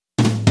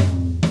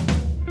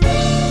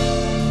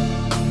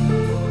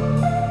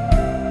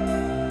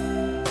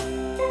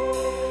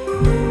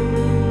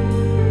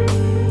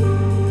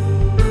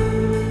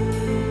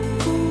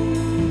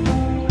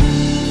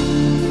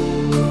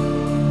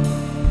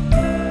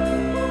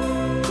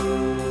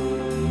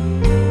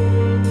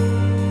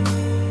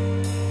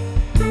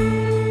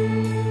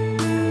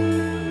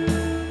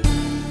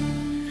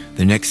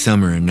next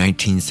summer in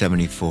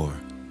 1974,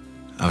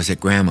 I was at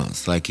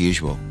Grandma's like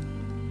usual.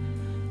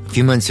 A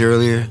few months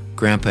earlier,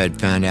 Grandpa had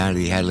found out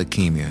he had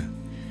leukemia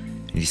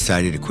and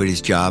decided to quit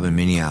his job in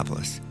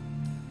Minneapolis.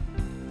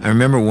 I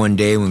remember one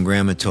day when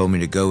Grandma told me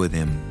to go with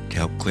him to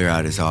help clear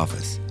out his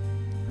office.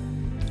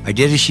 I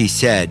did as she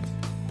said,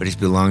 but his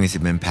belongings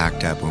had been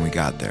packed up when we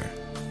got there.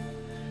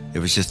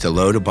 There was just a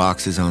load of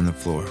boxes on the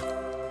floor.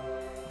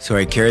 So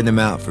I carried them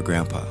out for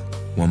Grandpa,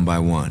 one by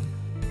one.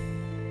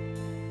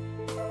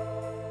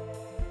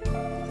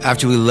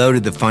 After we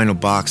loaded the final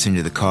box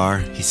into the car,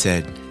 he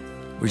said,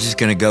 "We're just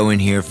going to go in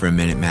here for a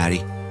minute,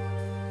 Maddie,"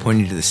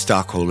 pointing to the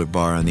stockholder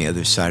bar on the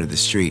other side of the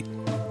street.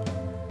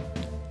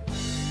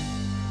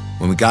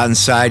 When we got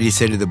inside, he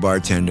said to the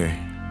bartender,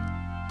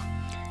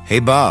 "Hey,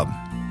 Bob,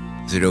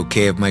 is it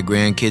okay if my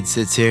grandkid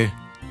sits here?"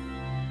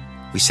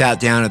 We sat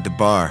down at the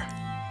bar,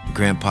 and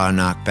Grandpa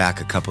knocked back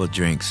a couple of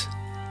drinks.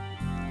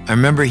 I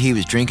remember he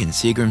was drinking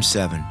Seagram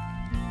 7.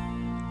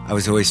 I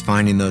was always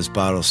finding those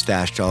bottles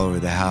stashed all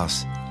over the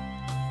house.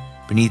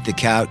 Beneath the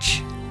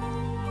couch,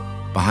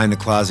 behind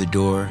the closet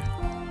door,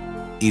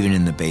 even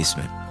in the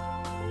basement.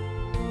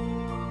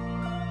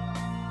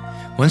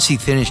 Once he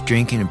finished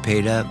drinking and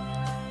paid up,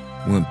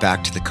 we went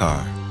back to the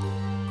car,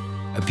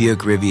 a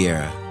Buick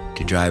Riviera,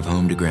 to drive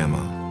home to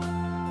Grandma.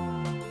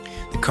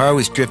 The car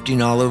was drifting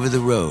all over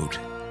the road,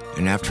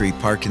 and after he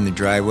parked in the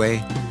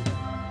driveway,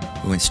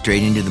 we went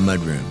straight into the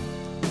mudroom.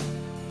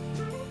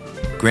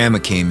 Grandma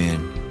came in,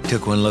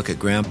 took one look at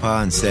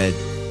Grandpa and said,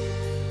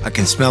 "I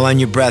can smell on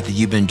your breath that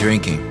you've been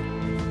drinking."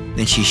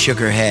 Then she shook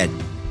her head.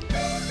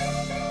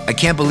 "I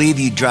can't believe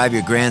you drive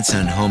your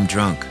grandson home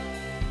drunk."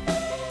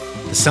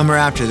 The summer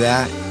after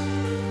that,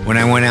 when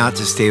I went out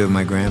to stay with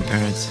my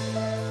grandparents,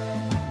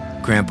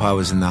 Grandpa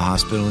was in the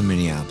hospital in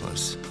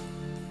Minneapolis.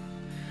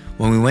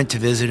 When we went to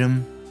visit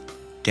him,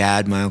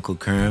 Dad, my Uncle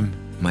Kerm,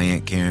 my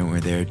Aunt Karen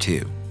were there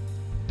too.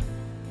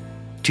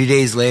 2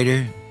 days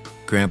later,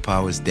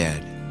 Grandpa was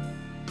dead.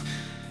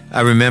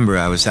 I remember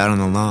I was out on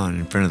the lawn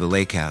in front of the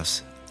lake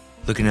house,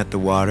 looking at the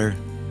water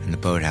and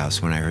the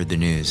boathouse when I heard the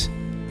news.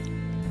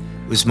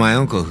 It was my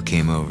uncle who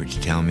came over to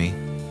tell me.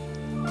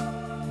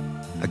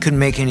 I couldn't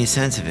make any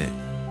sense of it.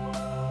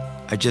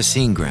 I'd just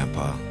seen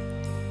Grandpa.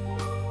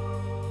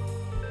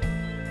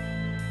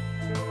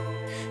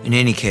 In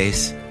any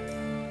case,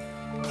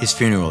 his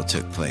funeral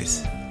took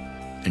place,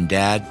 and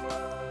Dad,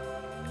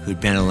 who'd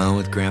been alone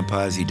with Grandpa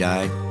as he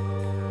died,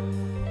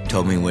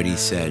 told me what he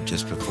said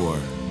just before.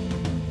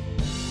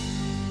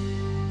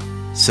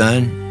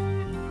 "Son,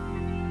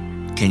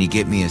 can you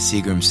get me a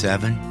Seagram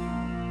 7?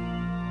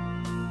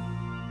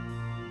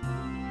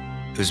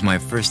 It was my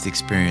first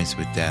experience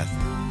with death.